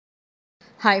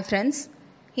Hi friends,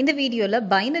 இந்த வீடியோவில்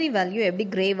binary value எப்படி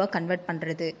கிரேவாக கன்வெர்ட்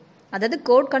பண்ணுறது, அதாவது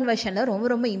கோட் கன்வர்ஷனில்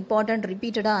ரொம்ப இம்பார்ட்டன்ட்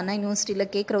ரிப்பீட்டடாக ஆனால் யூனிவர்சிட்டியில்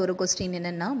கேட்குற ஒரு கொஸ்டின்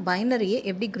என்னென்னா பைனரியை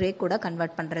எப்படி கிரே கூட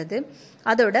கன்வெர்ட் பண்ணுறது,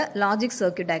 அதோட லாஜிக்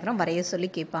சர்க்யூட் டயக்ராம் வரைய சொல்லி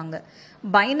கேட்பாங்க.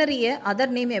 பைனரியை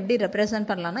அதர் நேம் எப்படி ரெப்ரசன்ட்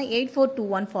பண்ணலாம்னா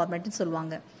 8421 ஃபார்மேட்னு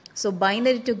சொல்லுவாங்க. So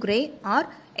binary to grey R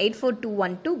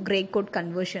 8421 to grey code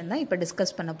conversion தான் இப்போ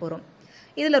டிஸ்கஸ் பண்ண போகிறோம்.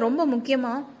 இதில் ரொம்ப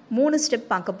முக்கியமாக 3 ஸ்டெப்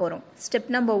பார்க்க போகிறோம்.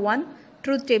 Step number 1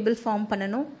 truth table form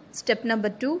பண்ணணும். Step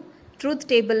number 2 truth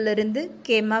டேபிள்லேருந்து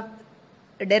K-map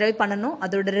derive பண்ணணும்.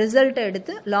 அதோட ரிசல்ட்டை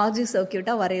எடுத்து லாஜிக்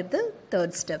சர்க்யூட்டாக வரைகிறது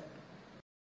third step.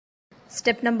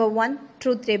 Step number 1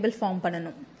 truth table form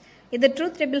பண்ணணும். இந்த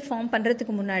ட்ரூத் டேபிள் ஃபார்ம்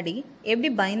பண்ணுறதுக்கு முன்னாடி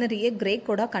எப்படி பைனரியை கிரே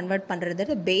கோடாக கன்வெர்ட்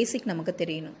பண்ணுறது பேசிக் நமக்கு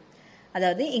தெரியணும்.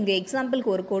 அதாவது இங்கே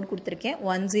எக்ஸாம்பிளுக்கு ஒரு கோட் கொடுத்துருக்கேன்.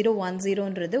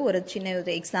 1010ன்றது ஒரு சின்ன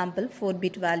ஒரு எக்ஸாம்பிள் 4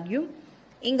 பிட் வேல்யூ.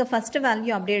 இங்கே ஃபஸ்ட்டு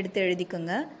வேல்யூ அப்படியே எடுத்து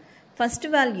எழுதிக்கோங்க. ஃபஸ்ட்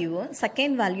வேல்யூவும்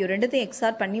செகண்ட் வேல்யூ ரெண்டுத்தையும்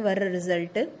எக்ஸ்ஆர் பண்ணி வர்ற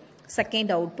result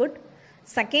second output.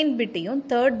 Second பிட்டையும்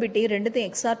third பிட்டையும் ரெண்டுத்தையும்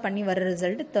எக்ஸ்ஆர் பண்ணி வர்ற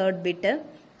ரிசல்ட் தேர்ட் பிட்டு.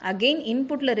 அகெயின்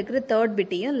இன்புட்டில் இருக்கிற தேர்ட்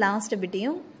பிட்டையும் லாஸ்ட்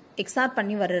பிட்டையும் எக்ஸ்ஆர்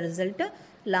பண்ணி வர்ற ரிசல்ட்டு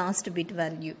லாஸ்ட் பிட்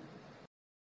வேல்யூ.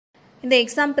 இந்த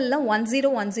எக்ஸாம்பிளில்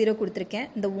 1010 கொடுத்துருக்கேன்.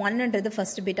 இந்த 1ன்றது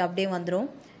ஃபஸ்ட் பிட் அப்படியே வந்துடும்.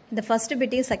 இந்த ஃபஸ்ட்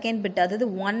பிட்டையும் செகண்ட் பிட் அதாவது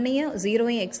 1ஐயும்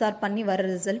 0ஐயும் எக்ஸ்ஆர் பண்ணி வர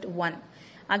ரிசல்ட் 1.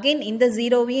 அகெயின் இந்த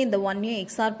 0வையும் இந்த 1ஐயும்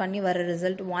எக்ஸ்ஆர் பண்ணி வர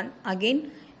result 1. Again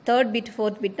third bit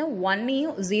fourth பிட்னா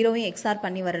 1ஐயும் 0வையும் XOR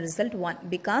பண்ணி வர ரிசல்ட் 1.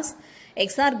 பிகாஸ்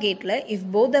எக்ஸ்ஆர் கேட்டில் if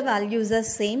both the values are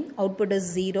same output is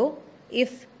 0.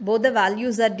 If both the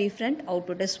values are different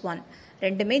output is 1.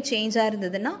 ரெண்டுமே சேஞ்சாக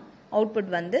இருந்ததுன்னா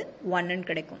அவுட்புட் வந்து 1ன்னு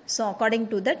கிடைக்கும். ஸோ அக்கார்டிங்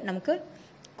டு தட் நமக்கு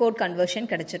கோட்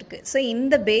கன்வர்ஷன் கிடைச்சிருக்கு. So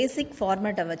இந்த பேசிக்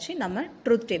ஃபார்மேட்டை வச்சு நம்ம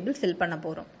ட்ரூத் டேபிள் ஃபில் பண்ண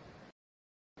போகிறோம்.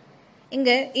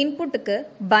 இங்கே இன்புட்டுக்கு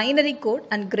binary code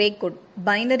and grey code.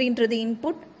 பைனரின்றது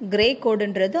input, grey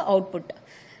கோடுன்றது output.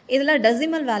 இதில்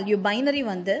டெசிமல் வேல்யூ பைனரி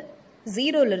வந்து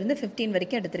 0லேருந்து 15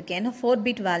 வரைக்கும் எடுத்திருக்கேன். ஏன்னா 4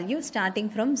 bit value starting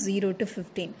from 0 to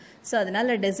 15. So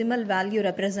அதனால் டெசிமல் வேல்யூ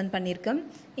ரெப்ரசன்ட் பண்ணியிருக்கேன்.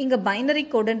 இங்கே பைனரி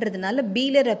கோடுன்றதுனால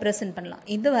பியில் ரெப்ரசன்ட் பண்ணலாம்.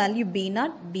 இந்த value B0,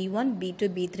 B1,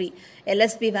 B2, B3.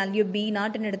 LSB value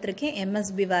B0ன்னு எடுத்திருக்கேன்.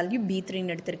 MSB வேல்யூ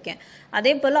B3ன்னு எடுத்திருக்கேன்.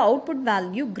 அதே போல் output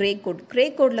value grey code. Grey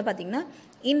கோடில் பார்த்தீங்கன்னா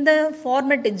இந்த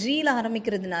ஃபார்மேட் ஜியில்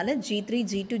ஆரம்பிக்கிறதுனால G3,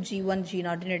 G2, G1,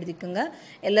 G0ன்னு எடுத்துக்கோங்க.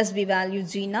 LSB value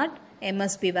G0,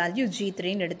 MSB value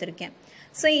G3ன்னு எடுத்திருக்கேன்.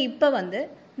 ஸோ இப்போ வந்து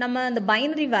நம்ம அந்த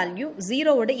பைனரி வேல்யூ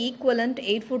 0வோட ஈக்குவலண்ட்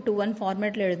 8421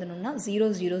 ஃபார்மேட்டில் எழுதணும்னா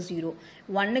 000,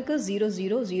 1க்கு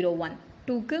 0001,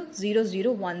 2க்கு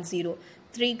 0010,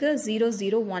 3க்கு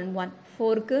 0011,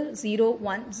 4க்கு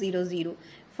 0100,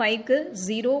 5க்கு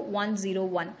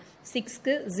 0101,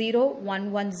 6க்கு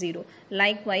 0110.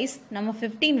 லைக்வைஸ் நம்ம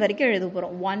 15 வரைக்கும் எழுத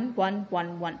போகிறோம்.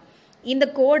 1111. இந்த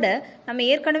கோடை நம்ம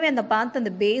ஏற்கனவே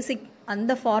அந்த பேசிக்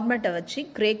அந்த ஃபார்மேட்டை வச்சு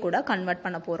கிரே கூட கன்வெர்ட்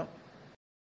பண்ண போகிறோம்.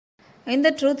 இந்த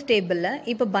ட்ரூத் டேபிளில்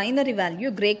இப்போ பைனரி வேல்யூ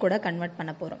கிரே கூட கன்வெர்ட்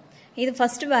பண்ண போகிறோம். இது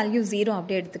ஃபஸ்ட் வேல்யூ 0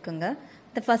 அப்படியே எடுத்துக்கோங்க.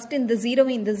 இந்த ஃபஸ்ட்டு இந்த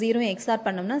 0வும் இந்த 0வும் எக்ஸ்ஆர்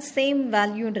பண்ணோம்னா சேம்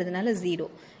வேல்யூன்றதுனால 0.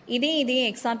 இதையும்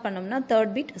எக்ஸ்ஆர் பண்ணோம்னா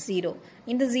தேர்ட் பிட் 0.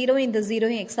 இந்த 0வும் இந்த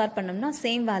 0வும் எக்ஸ்ஆர் பண்ணோம்னா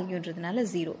சேம் வேல்யூன்றதுனால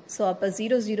 0. ஸோ அப்போ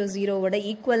 000வோட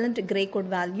equivalent grey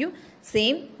code value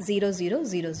same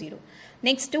 0000.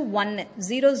 Next 1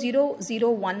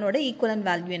 0001ஓட equivalent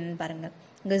value என்னன்னு பாருங்கள்.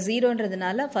 இங்கே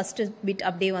 0ன்றதுனால ஃபஸ்ட்டு பிட்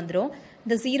அப்படியே வந்துடும்.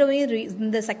 இந்த 0வையும்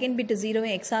இந்த செகண்ட் பிட்டு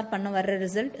 0வையும் எக்ஸ்ஆர் பண்ண வர்ற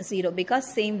ரிசல்ட் 0 பிகாஸ்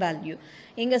சேம் வேல்யூ.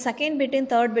 இங்கே செகண்ட் பிட்டும்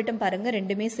தேர்ட் பிட்டும் பாருங்கள்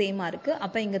ரெண்டுமே சேமாக இருக்குது.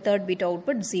 அப்போ இங்கே third bit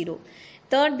output 0.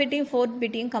 Third பிட்டையும் fourth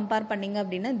பிட்டையும் compare பண்ணிங்க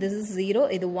அப்படின்னா திஸ் இஸ் 0,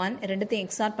 இது 1. ரெண்டுத்தையும்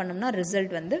எக்ஸ்ஆர் பண்ணோம்னா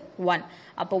ரிசல்ட் வந்து 1.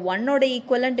 அப்போ 1ஓட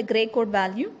ஈக்குவலண்ட் கிரே கோட்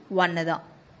வேல்யூ 1 தான்.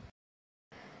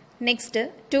 நெக்ஸ்ட்டு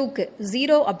 2க்கு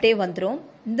 0 அப்படியே வந்துடும்.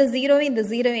 இந்த 0வை இந்த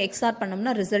 0வை எக்ஸ்ஆர்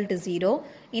பண்ணோம்னா ரிசல்ட் 0.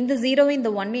 இந்த 0வை இந்த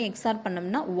 1ஐயும் எக்ஸ்ஆர்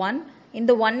பண்ணோம்னா 1.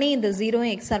 இந்த 1ஐயும் இந்த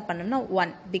 0வையும் எக்ஸ்ஆர் பண்ணோம்னா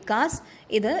 1. பிகாஸ்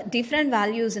இது டிஃப்ரெண்ட்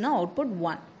வேல்யூஸ்னா அவுட்புட்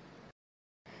 1.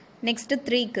 நெக்ஸ்ட்டு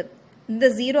 3க்கு இந்த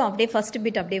 0 அப்படியே ஃபஸ்ட்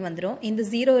பிட் அப்படியே வந்துடும். இந்த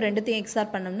 0 ரெண்டுத்தையும் எக்ஸ்ஆர்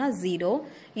பண்ணோம்னா 0.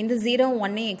 இந்த 0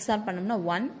 1ஐயும் எக்ஸ்ஆர் பண்ணோம்னா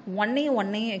 1.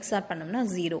 1ஐயும் எக்ஸ்ஆர் பண்ணோம்னா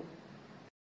 0.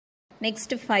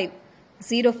 நெக்ஸ்ட்டு 5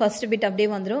 0 ஃபஸ்ட் பிட் அப்படியே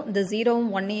வந்துடும். இந்த 0வும்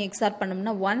 1ஐயும் எக்ஸ்ஆர்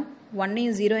பண்ணோம்னா 1.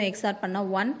 1ஐயும் 0வையும் எக்ஸ்ஆர் பண்ணால்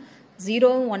 1.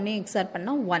 0வும் 1ஐயும் எக்ஸ்ஆர்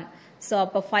பண்ணால் 1. ஸோ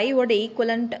அப்போ 5ஓட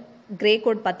ஈக்குவலண்ட் கிரே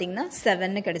கோட் பார்த்தீங்கன்னா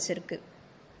 7ன்னு கிடச்சிருக்கு.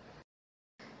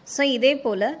 ஸோ இதே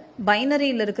போல்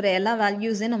பைனரியில் இருக்கிற எல்லா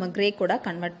வேல்யூஸையும் நம்ம கிரே கோடாக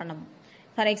கன்வெர்ட் பண்ணணும்.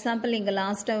 ஃபார் எக்ஸாம்பிள் இங்கே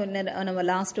நம்ம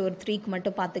லாஸ்ட் ஒரு 3க்கு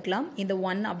மட்டும் பார்த்துக்கலாம். இந்த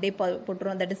 1 அப்படியே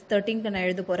போட்டுருவோம். தட் இஸ் 13க்கு நான்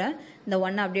எழுத போகிறேன். இந்த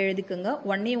 1 அப்படியே எழுதிக்கோங்க.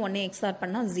 1ஐயும் எக்ஸ்ஆர்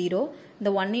பண்ணால் 0.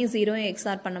 இந்த 1ஐயும் 0வையும்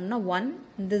எக்ஸ்ஆர் பண்ணோம்னா 1.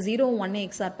 இந்த 0வும் 1ஐயும்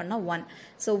எக்ஸ்ஆர் பண்ணால் 1.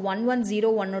 ஸோ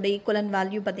 1101ஓட ஈக்குவலண்ட்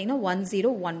வேல்யூ பார்த்தீங்கன்னா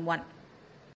 1011.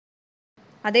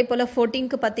 அதே போல்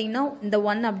 14க்கு பார்த்தீங்கன்னா இந்த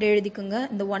 1 அப்படியே எழுதிக்குங்க.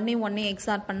 இந்த 1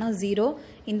 எக்ஸார் பண்ணால் 0,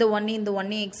 இந்த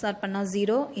 1 எக்ஸார் பண்ணால்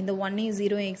 0, இந்த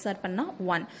 0 எக்ஸார் பண்ணால்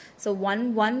 1. ஸோ 1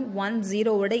 1 1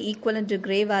 0வோட ஈக்குவலண்ட்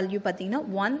கிரே வேல்யூ பார்த்தீங்கன்னா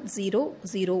 1 0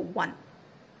 0 1.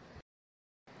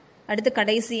 அடுத்து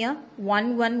கடைசியாக 1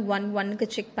 1 1 1க்கு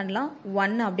செக் பண்ணலாம்.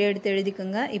 1 அப்படியே எடுத்து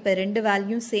எழுதிக்குங்க. இப்போ ரெண்டு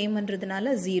வேல்யூ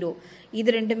சேம்ன்றதுனால 0,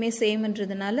 இது ரெண்டுமே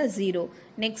சேம்ன்றதுனால 0.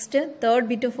 நெக்ஸ்ட்டு தேர்ட்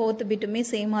பிட்டு ஃபோர்த் பிட்டுமே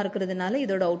சேமாக இருக்கிறதுனால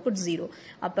இதோட அவுட்புட் 0.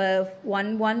 அப்போ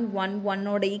 1 1 1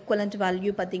 1ஓட ஈக்குவலண்ட்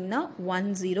வேல்யூ பார்த்தீங்கன்னா 1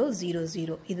 0 0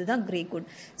 0. இதுதான் grey code.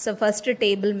 So first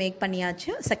table make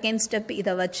பண்ணியாச்சு. செகண்ட் ஸ்டெப்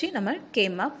இதை வச்சு நம்ம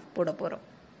கேமப் போட போகிறோம்.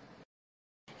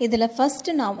 இதில்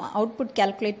ஃபஸ்ட்டு நாம் அவுட்புட்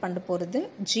கேல்குலேட் பண்ண போகிறது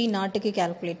G0க்கு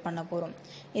கேல்குலேட் பண்ண போகிறோம்.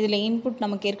 இதில் இன்புட்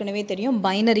நமக்கு ஏற்கனவே தெரியும்,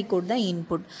 பைனரி கோட் தான்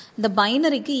இன்புட். இந்த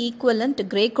பைனரிக்கு ஈக்குவலண்ட்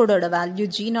கிரே கோடோட வேல்யூ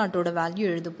G0ஓட வேல்யூ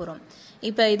எழுத போகிறோம்.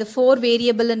 இப்போ இது 4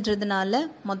 வேரியபிள்ன்றதுனால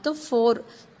மொத்தம் 4,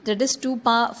 that is 2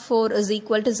 power 4 is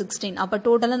equal to 16. அப்போ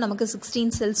டோட்டலாக நமக்கு 16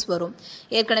 செல்ஸ் வரும்.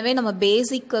 ஏற்கனவே நம்ம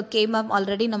பேசிக் கேமப்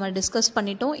ஆல்ரெடி நம்ம டிஸ்கஸ்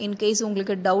பண்ணிட்டோம். இன்கேஸ்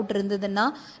உங்களுக்கு டவுட் இருந்ததுன்னா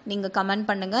நீங்கள் கமெண்ட்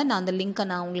பண்ணுங்கள், நான் அந்த லிங்க்கை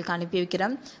நான் உங்களுக்கு அனுப்பி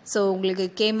வைக்கிறேன். ஸோ உங்களுக்கு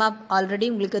கேமப் ஆல்ரெடி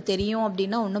உங்களுக்கு தெரியும்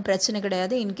அப்படின்னா ஒன்றும் பிரச்சனை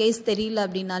கிடையாது. இன்கேஸ் தெரியல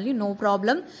அப்படின்னாலும் நோ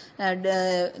ப்ராப்ளம்,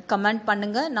 கமெண்ட்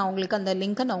பண்ணுங்கள், நான் உங்களுக்கு அந்த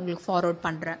லிங்க்கை நான் உங்களுக்கு ஃபார்வர்ட்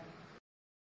பண்ணுறேன்.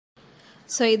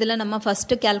 ஸோ இதில் நம்ம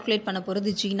ஃபஸ்ட்டு கேல்குலேட் பண்ண போகிறது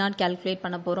G0 கேல்குலேட்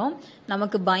பண்ண போகிறோம்.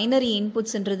 நமக்கு binary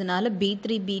இன்புட்ஸ்ன்றதுனால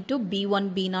B3 B2 B1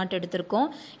 B0 எடுத்திருக்கோம்.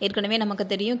 ஏற்கனவே நமக்கு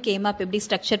தெரியும் கேமப் எப்படி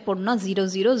ஸ்ட்ரக்சர் போடணும்னா 0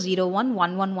 0 0 1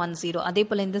 1 1 1 0. அதே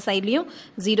போல் இந்த சைட்லேயும்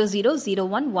 0 0 0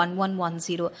 1 1 1 1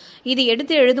 0. இது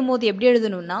எடுத்து எழுதும் போது எப்படி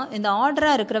எழுதணும்னா இந்த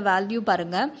ஆர்டராக இருக்கிற வேல்யூ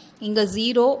பாருங்கள். இங்கே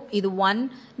 0, இது 1,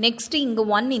 நெக்ஸ்ட்டு இங்கே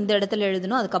 1 இந்த இடத்துல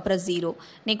எழுதணும், அதுக்கப்புறம் 0,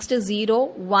 நெக்ஸ்ட்டு 0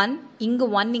 1, இங்கே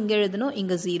 1 இங்கே எழுதணும்,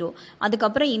 இங்கே 0,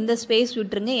 அதுக்கப்புறம் இந்த ஸ்பேஸ்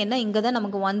விட்டுருங்க. ஏன்னா இங்கே தான்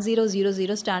நமக்கு 1 0 0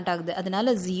 0 ஸ்டார்ட் ஆகுது.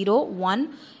 அதனால 0 1,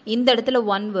 இந்த இடத்துல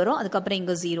 1 வரும், அதுக்கப்புறம்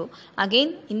இங்கே 0,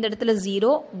 அகெயின் இந்த இடத்துல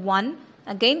 0 1,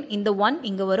 அகெயின் இந்த 1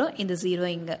 இங்கே வரும், இந்த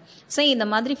 0 இங்கே. ஸோ இந்த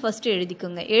மாதிரி ஃபஸ்ட்டு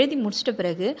எழுதிக்கோங்க. எழுதி முடிச்சிட்ட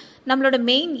பிறகு நம்மளோட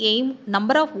மெயின் எய்ம்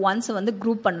நம்பர் ஆஃப் ஒன்ஸை வந்து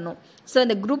குரூப் பண்ணணும். ஸோ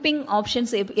இந்த குரூப்பிங்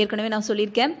ஆப்ஷன்ஸ் ஏற்கனவே நான்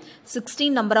சொல்லியிருக்கேன். 16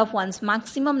 number of one's,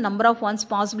 maximum number of one's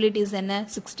possibilities என்ன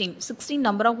 16. 16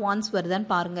 நம்பர் ஆஃப் ஒன்ஸ் வருதான்னு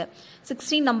பாருங்கள்.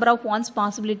 16 நம்பர் ஆஃப் ஒன்ஸ்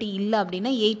பாசிபிலிட்டி இல்லை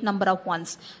அப்படின்னா 8 number of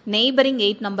one's, neighbouring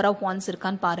 8 number of one's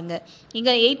இருக்கான்னு பாருங்கள்.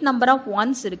 இங்கே 8 நம்பர் ஆஃப்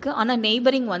ஒன்ஸ் இருக்குது, ஆனால்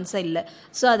நெய்பரிங் ஒன்ஸாக இல்லை.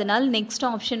 ஸோ அதனால் நெக்ஸ்ட்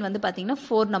ஆப்ஷன் வந்து பார்த்தீங்கன்னா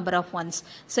 4 நம்பர் ஆஃப் ஒன்ஸ்.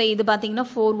 ஸோ இது பார்த்தீங்கன்னா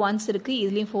 4 ஒன்ஸ் இருக்குது,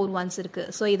 இதுலேயும் 4 ஒன்ஸ் இருக்குது.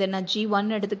 ஸோ இதை நான்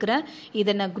G1 எடுத்துக்கிறேன்,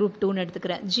 இதை நான் குரூப் 2ன்னு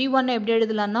எடுத்துக்கிறேன். G1 எப்படி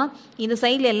எழுதலாம்னா இந்த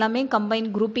சைடில் எல்லாமே கம்பைன்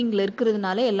குரூப்பிங்கில்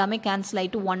இருக்கிறதுனால எல்லாமே கேன்சல்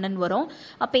ஆகிட்டு 1ன்னு வரும்.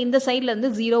 அப்போ இந்த சைடில் வந்து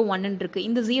 0 1ன்னு இருக்குது.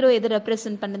 இந்த 0 எது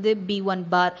ரெப்ரசென்ட் பண்ணுது B1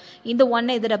 பார், இந்த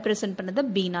 1 எது ரெப்ரசென்ட் பண்ணுது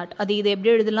B0. அது இது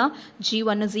எப்படி எழுதலாம்,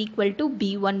 G1 is equal to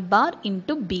B1 bar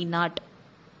into B0.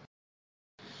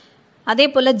 அதே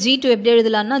போல் G2 எப்படி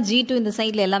எழுதலாம்னா G2 இந்த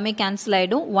சைடில் எல்லாமே கேன்சல்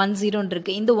ஆகிடும், 1 0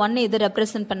 இருக்குது. இந்த 1 எது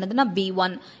ரெப்ரசென்ட் பண்ணுதுன்னா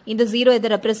B1, இந்த 0 எது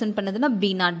ரெப்ரசென்ட் பண்ணுதுன்னா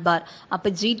B0 பார். அப்போ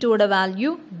G2ஓட வேல்யூ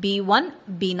B1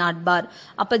 B0 பார்.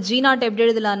 அப்போ G0 எப்படி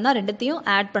எழுதலாம்னா ரெண்டுத்தையும்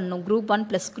ஆட் பண்ணணும், குரூப் 1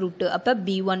 ப்ளஸ் குரூப் 2. அப்போ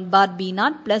B1 பார்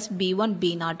B0 ப்ளஸ் B1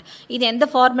 B0. இது எந்த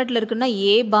ஃபார்மேட்டில் இருக்குன்னா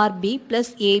A bar B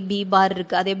plus AB பார்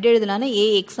இருக்குது. அது எப்படி எழுதலாம்னா A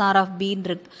XR ஆஃப் Bன்னு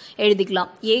இருக்கு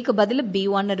எழுதிக்கலாம். Aக்கு பதில்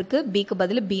B1 இருக்குது, Bக்கு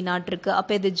பதில் B0 இருக்குது.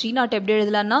 அப்போ இது G0 எப்படி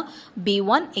எழுதலாம்னா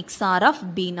B1 XR of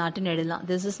B0 ன்னு எழுதலாம்.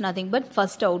 This is nothing but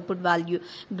first output value.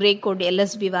 Gray code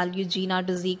LSB value G0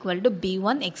 is equal to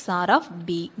B1 XR of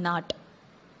B0.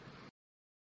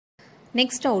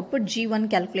 Next output G1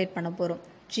 calculate பண்ண போகிறோம்.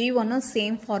 G1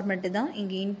 சேம் ஃபார்மேட்டு தான்.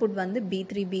 இங்கே input வந்து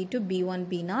B3 B2 B1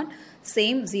 B0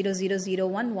 same 0 0 0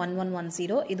 1 1 1 1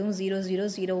 0, இதுவும் 0 0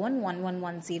 0 1 1 1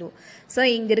 1 0. So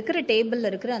இங்கே இருக்கிற டேபிளில்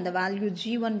இருக்கிற அந்த வேல்யூ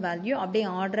G1 வேல்யூ அப்படியே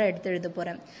ஆர்டராக எடுத்து எழுத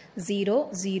போகிறேன். 0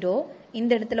 0,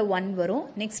 இந்த இடத்துல 1 வரும்,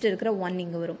 நெக்ஸ்ட் இருக்கிற 1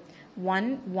 இங்கே வரும், 1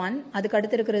 1, அதுக்கு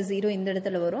அடுத்து இருக்கிற 0 இந்த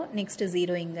இடத்துல வரும், நெக்ஸ்ட்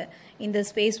 0 இங்கே, இந்த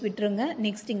ஸ்பேஸ் விட்டுருங்க,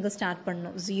 நெக்ஸ்ட் இங்கே ஸ்டார்ட்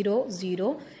பண்ணணும், 0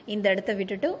 0, இந்த இடத்த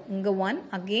விட்டுட்டு இங்கே 1,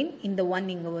 அகெயின் இந்த 1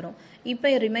 இங்கே வரும்.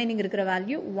 இப்போ ரிமைனிங் இருக்கிற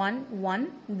வேல்யூ 1 1,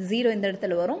 0 இந்த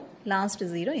இடத்துல வரும், லாஸ்ட்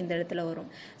 0 இந்த இடத்துல வரும்.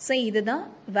 ஸோ இதுதான்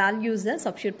வேல்யூஸை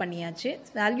சப்ஸ்டியூட் பண்ணியாச்சு.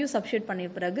 வேல்யூ சப்ஸ்டியூட் பண்ணிய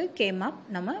பிறகு கேமப்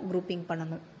நம்ம குரூப்பிங்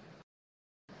பண்ணணும்.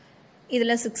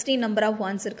 இதில் 16 நம்பர் ஆஃப்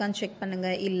ஒன்ஸ் இருக்கான்னு செக்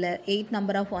பண்ணுங்கள். இல்லை 8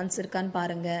 நம்பர் ஆஃப் ஒன்ஸ் இருக்கான்னு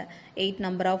பாருங்கள். 8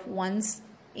 நம்பர் ஆஃப் ஒன்ஸ்,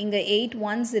 இங்கே 8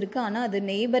 ஒன்ஸ் இருக்குது, ஆனால் அது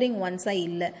நெய்பரிங் ஒன்ஸாக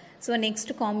இல்லை. So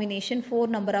next combination 4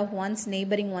 number of one's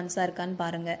neighbouring ஒன்ஸாக இருக்கான்னு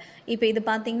பாருங்கள். இப்போ இது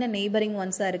பார்த்தீங்கன்னா நெய்பரிங்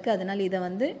ஒன்ஸாக இருக்குது, அதனால் இதை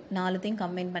வந்து 4த்தையும்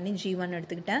கம்பைன் பண்ணி G1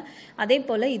 எடுத்துக்கிட்டேன். அதே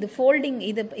போல் இது ஃபோல்டிங்,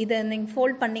 இதை நீங்கள்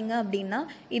ஃபோல்ட் பண்ணிங்க அப்படின்னா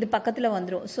இது பக்கத்தில்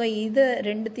வந்துடும். ஸோ இது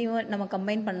ரெண்டுத்தையும் நம்ம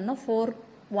கம்பைன் பண்ணோம்னா 4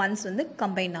 ஒன்ஸ் வந்து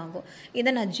கம்பைன் ஆகும்.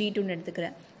 இதை நான் G2ன்னு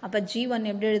எடுத்துக்கிறேன். அப்போ G1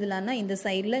 எப்படி எழுதலாம்னா இந்த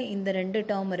சைடில் இந்த ரெண்டு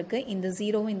டேர்ம் இருக்குது, இந்த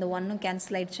ஜீரோவும் இந்த ஒன்னும்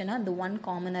கேன்சல் ஆயிடுச்சுன்னா இந்த ஒன்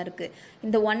காமனாக இருக்குது.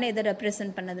 இந்த ஒன் எதை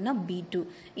ரெப்ரசென்ட் பண்ணதுன்னா B2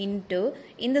 இன்ட்டு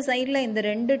இந்த சைடில் இந்த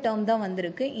ரெண்டு டேர்ம் தான்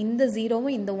வந்திருக்கு, இந்த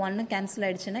ஜீரோவும் இந்த ஒன்னும் கேன்சல்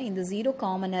ஆயிடுச்சுன்னா இந்த ஜீரோ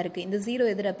காமனாக இருக்குது, இந்த ஜீரோ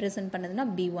எதை ரெப்ரசென்ட் பண்ணதுன்னா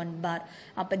B1 பார்.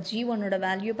 அப்போ G1ஓட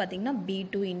வேல்யூ பார்த்தீங்கன்னா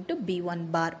B2 இன்ட்டு B1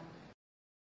 பார்.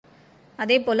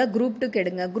 அதே போல் குரூப் 2க்கு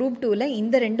எடுங்க. குரூப் 2ல்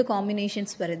இந்த ரெண்டு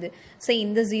காம்பினேஷன்ஸ் வருது. ஸோ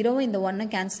இந்த ஜீரோவும் இந்த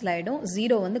ஒன்னும் கேன்சல் ஆகிடும்,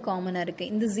 ஜீரோ வந்து காமனாக இருக்குது,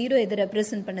 இந்த ஜீரோ எது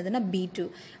ரெப்ரசென்ட் பண்ணுதுன்னா B2.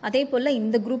 அதே போல்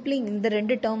இந்த குரூப்லேயும் இந்த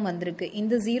ரெண்டு டேர்ம் வந்திருக்கு,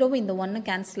 இந்த ஜீரோவும் இந்த ஒன்னும்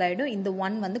கேன்சல் ஆகிடும், இந்த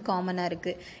ஒன் வந்து காமனாக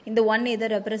இருக்குது, இந்த ஒன் எதை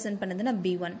ரெப்ரசென்ட் பண்ணுதுன்னா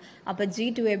B1. அப்போ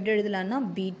G2 எப்படி எழுதலாம்னா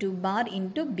B2 பார்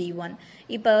இன்ட்டு B1.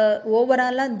 இப்போ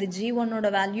ஓவராலாக இந்த G1ஓட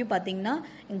வேல்யூ பார்த்தீங்கன்னா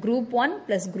group 1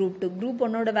 plus group 2, group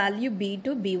 1ஓட value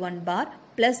B2 B1 bar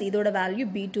plus இதோட வேல்யூ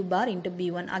B2 பார் இன்ட்டு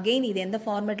B1. அகெயின் இது எந்த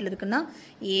ஃபார்மேட்டில் இருக்குன்னா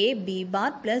A B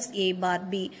bar plus A bar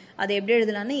B. அதை எப்படி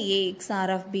எழுதலாம்னா A XR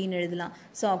of Bன்னு எழுதலாம்.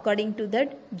 So according to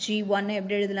that G1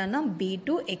 எப்படி எழுதலாம்னா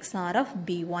B2 XR of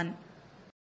B1.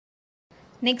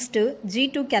 Next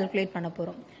G2 calculate பண்ண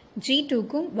போகிறோம்.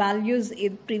 G2க்கும் வேல்யூஸ்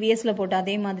ப்ரீவியஸில் போட்ட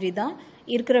அதே மாதிரி தான்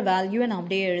இருக்கிற வேல்யூவை நான்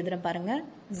அப்படியே எழுதுகிறேன் பாருங்கள்.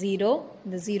 0,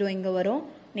 இந்த 0 இங்கே வரும்,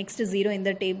 நெக்ஸ்ட்டு 0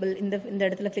 இந்த டேபிள் இந்த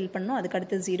இடத்துல ஃபில் பண்ணணும், அதுக்கு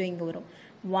அடுத்து 0 இங்கே வரும்.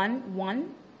 1 1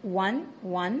 1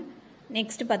 1,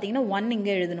 நெக்ஸ்ட்டு பார்த்தீங்கன்னா 1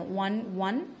 இங்கே எழுதணும், 1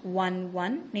 1 1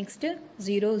 1, நெக்ஸ்ட்டு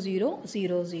 0 0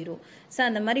 0 0. ஸோ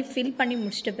அந்த மாதிரி ஃபில் பண்ணி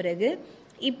முடிச்சிட்ட பிறகு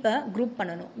இப்போ குரூப்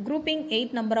பண்ணணும். குரூப்பிங்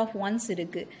 8 நம்பர் ஆஃப் ஒன்ஸ்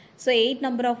இருக்குது. So 8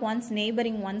 number of one's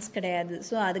neighbouring once கிடையாது.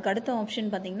 ஸோ அதுக்கு அடுத்த ஆப்ஷன்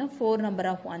பார்த்தீங்கன்னா 4 நம்பர்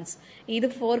ஆஃப் ஒன்ஸ். இது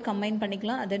 4 கம்பைன்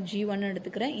பண்ணிக்கலாம், அதை G1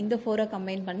 எடுத்துக்கிறேன், இந்த 4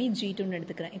 கம்பைன் பண்ணி G2ன்னு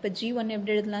எடுத்துக்கிறேன். இப்போ G1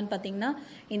 எப்படி எழுதலான்னு பார்த்தீங்கன்னா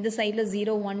இந்த சைடில்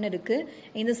 0 1 இருக்குது,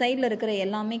 இந்த சைடில் இருக்கிற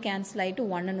எல்லாமே கேன்சல் ஆகிட்டு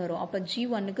 1ன்னு வரும். அப்போ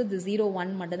G1க்கு இது 0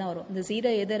 1 மட்டும் தான் வரும். இந்த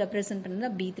 0 எதை ரெப்ரசென்ட்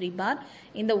பண்ணுதுன்னா B3 பார்,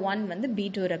 இந்த 1 வந்து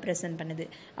B2 ரெப்ரசென்ட் பண்ணுது.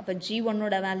 அப்போ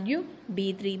G1ஓட வேல்யூ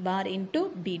B3 பார் இன்ட்டு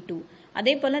B2.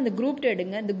 அதே போல் இந்த குரூப் 2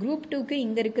 எடுங்க. இந்த குரூப் 2க்கு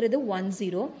இங்கே இருக்கிறது 1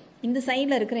 0, இந்த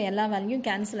சைடில் இருக்கிற எல்லா வேல்யூயும்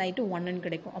கேன்சல் ஆகிட்டு 1ன்னு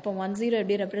கிடைக்கும். அப்போ 1 0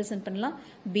 எப்படி ரெப்ரசென்ட் பண்ணலாம்,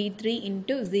 B3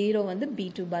 இன்ட்டு 0 வந்து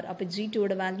B2 பார். அப்போ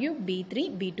G2ஓட வேல்யூ B3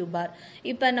 B2 பார்.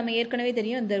 இப்போ நம்ம ஏற்கனவே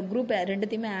தெரியும் இந்த குரூப்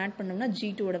ரெண்டுத்தையுமே ஆட் பண்ணோம்னா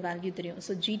G2ஓட வேல்யூ தெரியும்.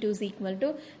 So G2 is equal to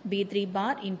B3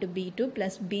 bar into B2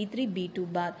 plus B3 B2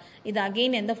 பார். இது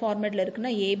அகெயின் எந்த ஃபார்மேட்டில்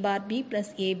இருக்குன்னா A bar B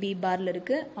plus AB பாரில்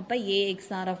இருக்குது. அப்போ A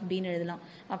XR of Bன்னு எழுதலாம்.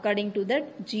 அக்கார்டிங் டு தட்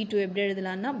G2 எப்படி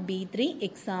எழுதலாம்னா B3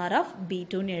 XR of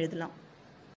B2ன்னு எழுதலாம்.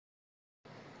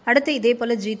 அடுத்து இதே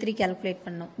போல் G3 கேல்குலேட்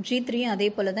பண்ணோம். G3யும் அதே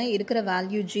போல் தான் இருக்கிற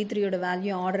வேல்யூ G3யோட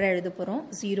வேல்யூ ஆர்டராக எழுத போகிறோம்.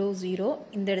 0 0,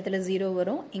 இந்த இடத்துல 0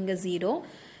 வரும், இங்கே 0,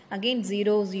 அகெயின்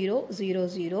 0 0 0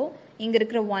 0, இங்கே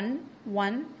இருக்கிற 1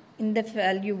 1, இந்த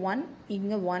வேல்யூ 1,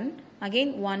 இங்கே 1,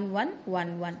 அகெயின் 1 1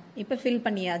 1 1. இப்போ ஃபில்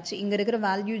பண்ணியாச்சு. இங்கே இருக்கிற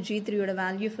வேல்யூ G3யோட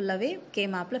வேல்யூ ஃபுல்லாகவே கே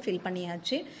மேப்பில் ஃபில்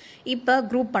பண்ணியாச்சு. இப்போ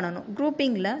குரூப் பண்ணணும்.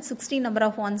 குரூப்பிங்கில் 16 நம்பர்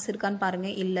ஆஃப் ஒன்ஸ் இருக்கான்னு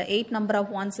பாருங்கள், இல்லை 8 நம்பர்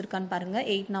ஆஃப் ஒன்ஸ் இருக்கான்னு பாருங்கள்.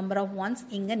 8 நம்பர் ஆஃப் ஒன்ஸ்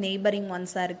இங்கே நெய்பரிங்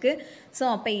ஒன்ஸாக இருக்குது. ஸோ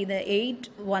அப்போ இதை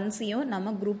 8 ஒன்ஸையும்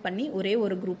நம்ம குரூப் பண்ணி ஒரே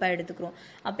ஒரு குரூப்பாக எடுத்துக்கிறோம்.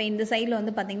 அப்போ இந்த சைடில்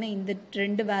வந்து பார்த்திங்கன்னா இந்த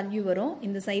ரெண்டு வேல்யூ வரும்,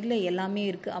 இந்த சைடில் எல்லாமே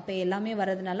இருக்குது. அப்போ எல்லாமே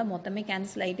வரதுனால மொத்தமே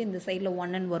கேன்சல் ஆகிட்டு இந்த சைடில்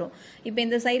 1ன்னு வரும். இப்போ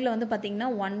இந்த சைடில் வந்து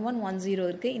பார்த்திங்கன்னா 1 1 1 0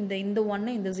 இருக்குது. இந்த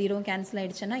 1 இந்த 0 கேன்சல்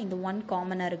ஆகிடுச்சுன்னா இந்த 1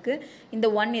 காமனாக இருக்குது. இந்த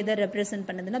 1 எதை ரெப்ரசென்ட்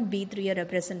பண்ணுதுன்னா B3யை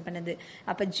ரெப்ரசென்ட் பண்ணுது.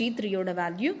 அப்போ G3யோட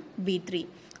வேல்யூ B3.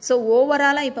 ஸோ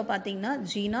ஓவராலாக இப்போ பார்த்தீங்கன்னா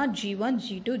G0 G1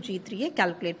 G2 G3யை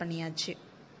கால்குலேட் பண்ணியாச்சு.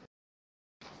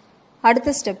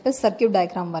 அடுத்த ஸ்டெப்பு சர்க்கியூட்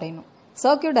டயக்ராம் வரையணும்.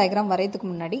 சர்க்கியூட் டயக்ராம் வரையறதுக்கு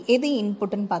முன்னாடி எது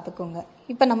இன்புட்னு பார்த்துக்கோங்க.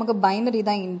 இப்போ நமக்கு பைனரி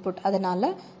தான் இன்புட், அதனால்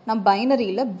நான்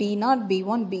பைனரியில் B0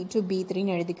 B1 B2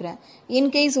 B3ன்னு எழுதிக்கிறேன்.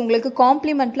 இன்கேஸ் உங்களுக்கு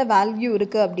காம்ப்ளிமெண்ட்டில் வேல்யூ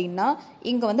இருக்குது அப்படின்னா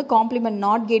இங்கே வந்து காம்ப்ளிமெண்ட்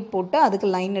நாட் கேட் போட்டு அதுக்கு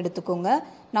லைன் எடுத்துக்கோங்க.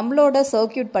 நம்மளோட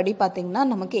சர்க்கியூட் படி பார்த்திங்கன்னா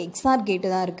நமக்கு எக்ஸ்ஆர் கேட்டு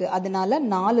தான் இருக்குது, அதனால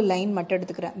 4 லைன் மட்டும்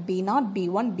எடுத்துக்கிறேன். B0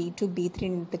 B1 B2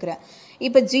 B3ன்னு எடுத்துக்கிறேன்.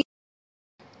 இப்போ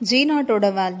G0ஓட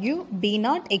value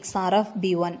B0 XR of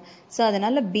B1. So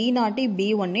அதனால் B0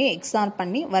 B1 எக்ஸ்ஆர்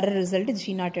பண்ணி வர ரிசல்ட்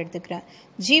G0 எடுத்துக்கிறேன்.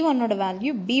 G1ஓட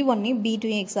வேல்யூ B1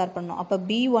 B2 எக்ஸ்ஆர் பண்ணோம். அப்போ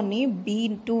B1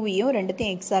 B2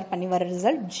 ரெண்டுத்தையும் எக்ஸ்ஆர் பண்ணி வர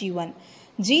ரிசல்ட் G1.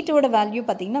 G2ஓட வேல்யூ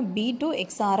பார்த்தீங்கன்னா B2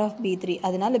 XR of B3.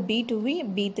 அதனால் B2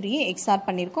 B3 எக்ஸ்ஆர்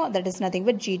பண்ணியிருக்கோம். That is nothing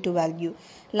but G2 value.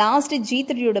 Last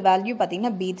G3யோட value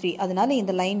பார்த்தீங்கன்னா B3. அதனால்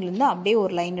இந்த லைன்லேருந்து அப்படியே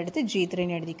ஒரு லைன் எடுத்து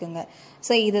G3ன்னு எழுதிக்கோங்க.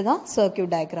 ஸோ இதுதான்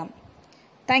சர்க்கியூட் டயக்ராம்.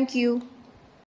 Thank you.